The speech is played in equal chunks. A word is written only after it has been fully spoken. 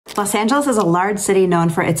Los Angeles is a large city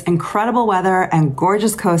known for its incredible weather and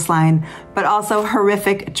gorgeous coastline, but also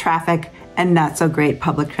horrific traffic and not so great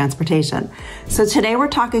public transportation. So today we're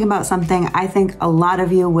talking about something I think a lot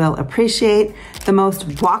of you will appreciate, the most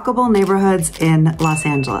walkable neighborhoods in Los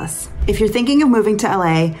Angeles. If you're thinking of moving to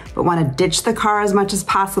LA, but want to ditch the car as much as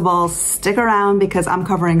possible, stick around because I'm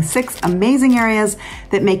covering 6 amazing areas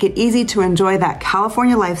that make it easy to enjoy that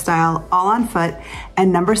California lifestyle all on foot.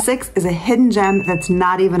 And number 6 is a hidden gem that's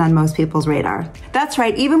not even on most people's radar. That's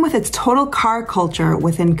right, even with its total car culture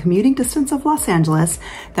within commuting distance of Los Angeles,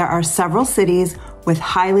 there are several cities with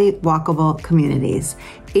highly walkable communities.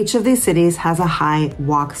 Each of these cities has a high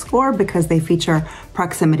walk score because they feature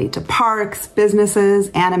proximity to parks,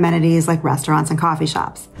 businesses, and amenities like restaurants and coffee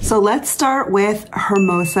shops. So let's start with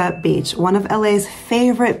Hermosa Beach, one of LA's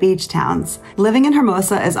favorite beach towns. Living in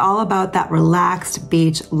Hermosa is all about that relaxed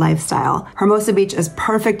beach lifestyle. Hermosa Beach is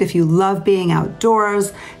perfect if you love being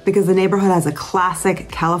outdoors because the neighborhood has a classic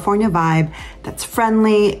California vibe that's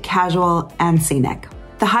friendly, casual, and scenic.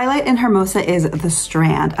 The highlight in Hermosa is the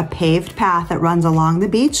Strand, a paved path that runs along the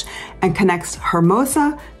beach and connects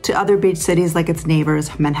Hermosa to other beach cities like its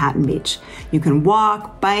neighbors, Manhattan Beach. You can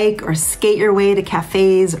walk, bike, or skate your way to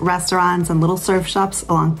cafes, restaurants, and little surf shops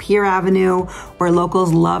along Pier Avenue, where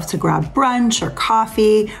locals love to grab brunch or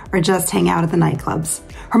coffee or just hang out at the nightclubs.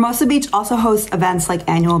 Hermosa Beach also hosts events like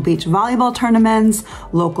annual beach volleyball tournaments,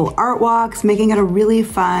 local art walks, making it a really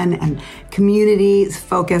fun and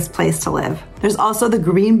community-focused place to live. There's also the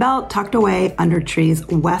Greenbelt tucked away under trees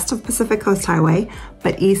west of Pacific Coast Highway,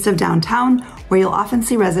 but east of downtown, where you'll often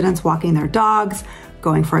see residents walking their dogs,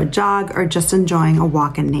 going for a jog, or just enjoying a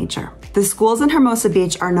walk in nature. The schools in Hermosa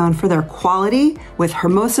Beach are known for their quality, with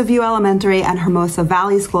Hermosa View Elementary and Hermosa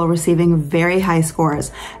Valley School receiving very high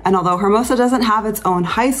scores. And although Hermosa doesn't have its own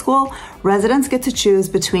high school, residents get to choose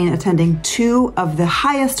between attending 2 of the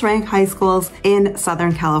highest ranked high schools in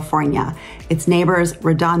Southern California. Its neighbors,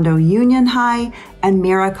 Redondo Union High and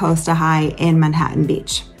Mira Costa High in Manhattan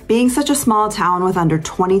Beach. Being such a small town with under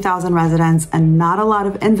 20,000 residents and not a lot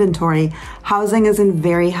of inventory, housing is in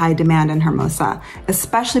very high demand in Hermosa,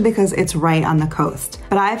 especially because it's right on the coast.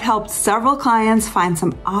 But I've helped several clients find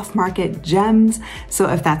some off-market gems, so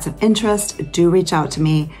if that's of interest, do reach out to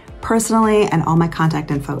me personally, and all my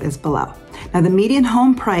contact info is below. Now, the median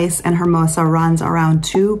home price in Hermosa runs around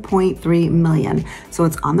 $2.3 million, so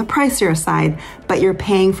it's on the pricier side, but you're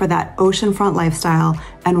paying for that oceanfront lifestyle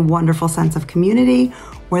and wonderful sense of community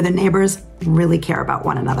where the neighbors really care about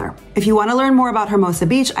one another. If you want to learn more about Hermosa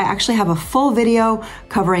Beach, I actually have a full video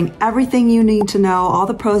covering everything you need to know, all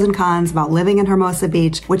the pros and cons about living in Hermosa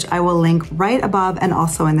Beach, which I will link right above and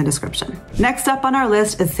also in the description. Next up on our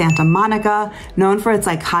list is Santa Monica. Known for its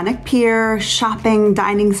iconic pier, shopping,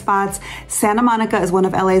 dining spots, Santa Monica is one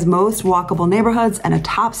of LA's most walkable neighborhoods and a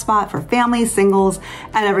top spot for families, singles,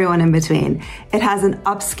 and everyone in between. It has an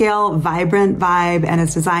upscale, vibrant vibe and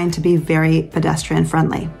is designed to be very pedestrian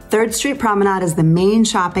friendly. 3rd Street Promenade is the main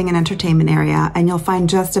shopping and entertainment area, and you'll find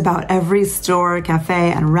just about every store,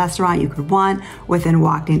 cafe, and restaurant you could want within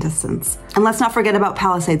walking distance. And let's not forget about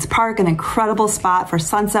Palisades Park, an incredible spot for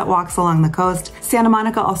sunset walks along the coast. Santa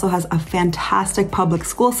Monica also has a fantastic public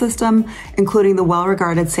school system, including the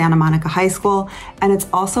well-regarded Santa Monica High School, and it's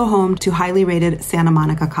also home to highly rated Santa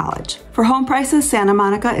Monica College. For home prices, Santa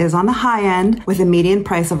Monica is on the high end with a median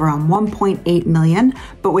price of around $1.8 million,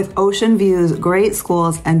 but with ocean views, great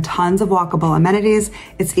schools, and tons of walkable amenities,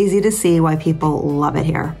 it's easy to see why people love it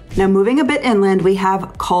here. Now, moving a bit inland, we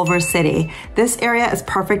have Culver City. This area is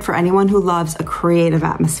perfect for anyone who loves a creative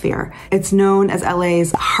atmosphere. It's known as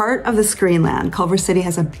LA's heart of the screenland. Culver City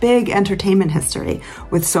has a big entertainment history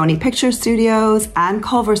with Sony Picture Studios and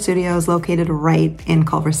Culver Studios located right in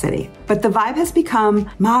Culver City. But the vibe has become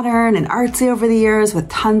modern and artsy over the years with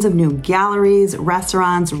tons of new galleries,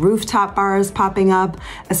 restaurants, rooftop bars popping up,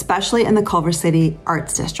 especially in the Culver City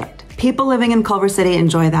Arts District. People living in Culver City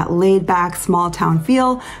enjoy that laid-back, small-town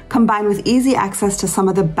feel, combined with easy access to some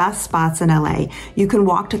of the best spots in LA. You can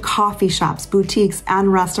walk to coffee shops, boutiques,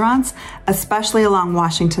 and restaurants, especially along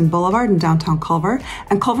Washington Boulevard in downtown Culver.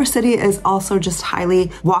 And Culver City is also just highly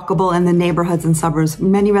walkable in the neighborhoods and suburbs,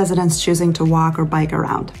 many residents choosing to walk or bike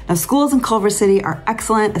around. Now, schools in Culver City are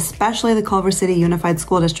excellent, especially the Culver City Unified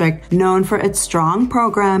School District, known for its strong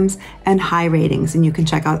programs and high ratings, and you can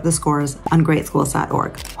check out the scores on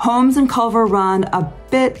greatschools.org. Homes in Culver run a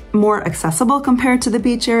bit more accessible compared to the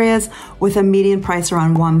beach areas, with a median price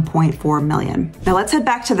around $1.4 million. Now let's head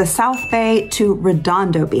back to the South Bay to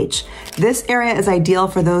Redondo Beach. This area is ideal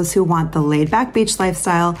for those who want the laid-back beach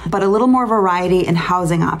lifestyle, but a little more variety in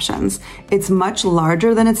housing options. It's much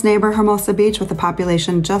larger than its neighbor Hermosa Beach, with a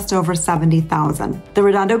population just over 70,000. The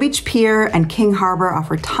Redondo Beach Pier and King Harbor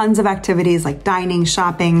offer tons of activities like dining,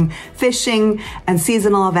 shopping, fishing, and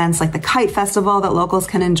seasonal events like the Kite Festival that locals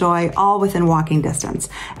can enjoy, all within walking distance.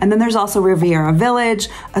 And then there's also Riviera Village,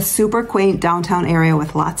 a super quaint downtown area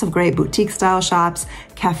with lots of great boutique-style shops,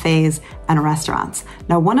 cafes, and restaurants.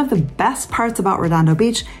 Now, one of the best parts about Redondo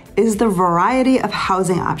Beach is the variety of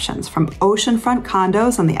housing options, from oceanfront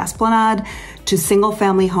condos on the Esplanade to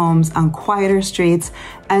single-family homes on quieter streets,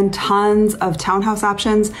 and tons of townhouse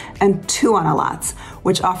options and 2-on-1 lots,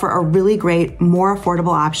 which offer a really great, more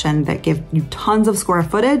affordable option that give you tons of square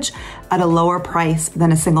footage at a lower price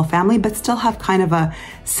than a single family, but still have kind of a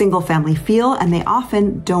single family feel, and they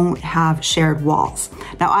often don't have shared walls.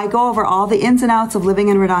 Now, I go over all the ins and outs of living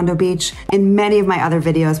in Redondo Beach in many of my other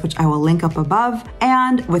videos, which I will link up above.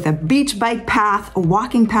 And with a beach bike path,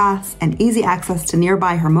 walking paths, and easy access to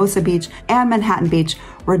nearby Hermosa Beach and Manhattan Beach,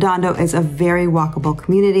 Redondo is a very walkable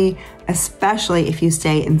community, especially if you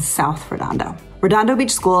stay in South Redondo. Redondo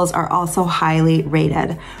Beach schools are also highly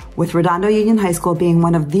rated, with Redondo Union High School being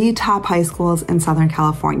one of the top high schools in Southern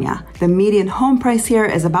California. The median home price here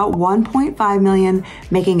is about $1.5 million,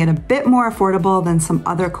 making it a bit more affordable than some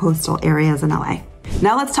other coastal areas in LA.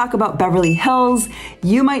 Now let's talk about Beverly Hills.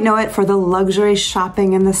 You might know it for the luxury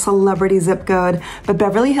shopping and the celebrity zip code, but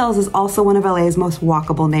Beverly Hills is also one of LA's most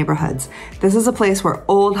walkable neighborhoods. This is a place where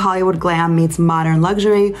old Hollywood glam meets modern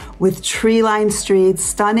luxury, with tree-lined streets,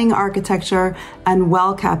 stunning architecture, and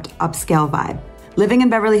well-kept upscale vibe. Living in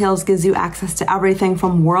Beverly Hills gives you access to everything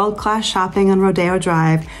from world-class shopping on Rodeo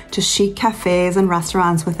Drive to chic cafes and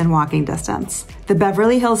restaurants within walking distance. The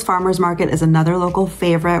Beverly Hills Farmers Market is another local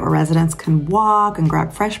favorite where residents can walk and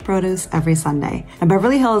grab fresh produce every Sunday. And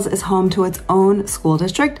Beverly Hills is home to its own school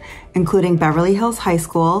district, including Beverly Hills High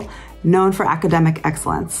School, known for academic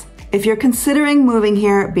excellence. If you're considering moving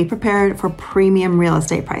here, be prepared for premium real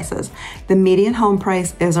estate prices. The median home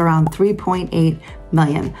price is around $3.8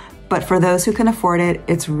 million. But for those who can afford it,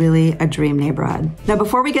 it's really a dream neighborhood. Now,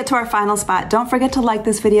 before we get to our final spot, don't forget to like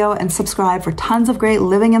this video and subscribe for tons of great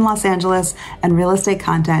living in Los Angeles and real estate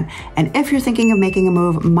content. And if you're thinking of making a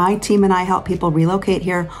move, my team and I help people relocate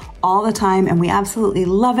here all the time, and we absolutely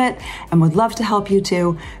love it and would love to help you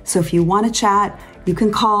too. So if you want to chat, you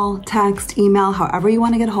can call, text, email, however you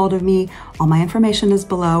want to get a hold of me. All my information is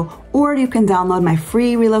below, or you can download my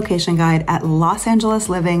free relocation guide at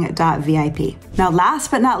losangelesliving.vip. Now,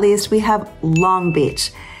 last but not least, we have Long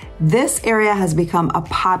Beach. This area has become a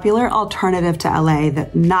popular alternative to LA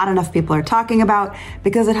that not enough people are talking about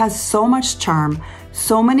because it has so much charm,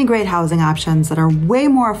 so many great housing options that are way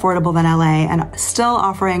more affordable than LA and still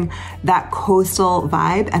offering that coastal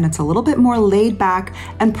vibe, and it's a little bit more laid back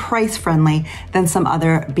and price friendly than some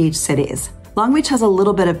other beach cities. Long Beach has a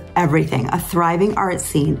little bit of everything: a thriving art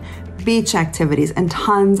scene, beach activities, and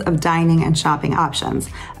tons of dining and shopping options,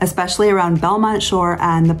 especially around Belmont Shore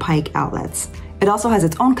and the Pike outlets. It also has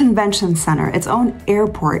its own convention center, its own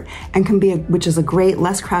airport, and which is a great,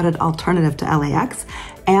 less crowded alternative to LAX,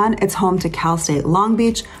 and it's home to Cal State Long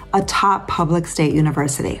Beach, a top public state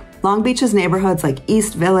university. Long Beach's neighborhoods like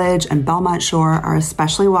East Village and Belmont Shore are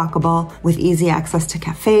especially walkable, with easy access to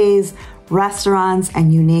cafes, restaurants,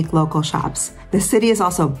 and unique local shops. The city is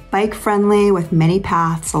also bike-friendly with many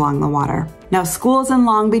paths along the water. Now, schools in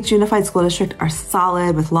Long Beach Unified School District are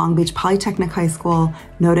solid, with Long Beach Polytechnic High School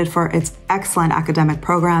noted for its excellent academic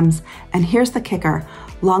programs. And here's the kicker: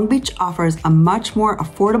 Long Beach offers a much more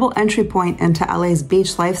affordable entry point into LA's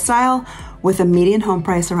beach lifestyle, with a median home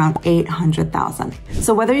price around $800,000.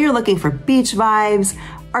 So whether you're looking for beach vibes,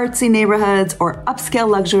 artsy neighborhoods, or upscale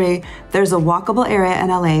luxury, there's a walkable area in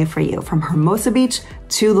LA for you, from Hermosa Beach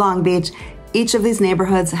to Long Beach. Each of these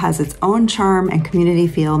neighborhoods has its own charm and community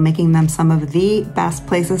feel, making them some of the best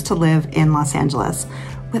places to live in Los Angeles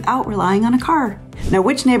without relying on a car. Now,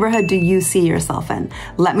 which neighborhood do you see yourself in?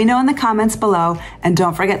 Let me know in the comments below, and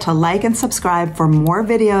don't forget to like and subscribe for more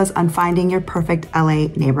videos on finding your perfect LA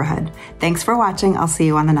neighborhood. Thanks for watching. I'll see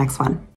you on the next one.